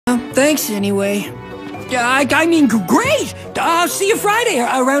Thanks anyway. I mean, great! I'll see you Friday,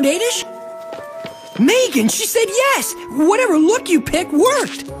 around 8-ish? Megan, she said yes! Whatever look you pick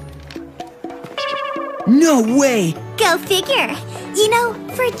worked! No way! Go figure. You know,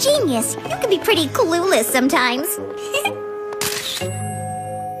 for a genius, you can be pretty clueless sometimes.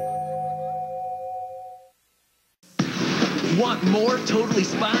 Want more Totally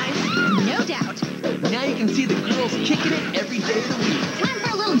Spies? No doubt. Now you can see the girls kicking it every day of the week. Time for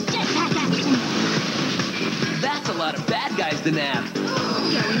a little jetpack action. That's a lot of bad guys to nab.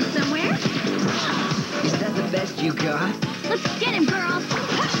 Going somewhere? Is that the best you got? Let's get him, girls.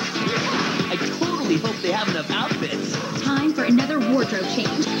 I totally hope they have enough outfits. Time for another wardrobe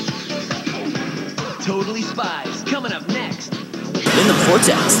change. Totally Spies, coming up next. In the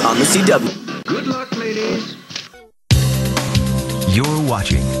Vortex on the CW. Good luck, ladies. You're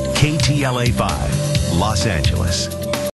watching KTLA 5, Los Angeles.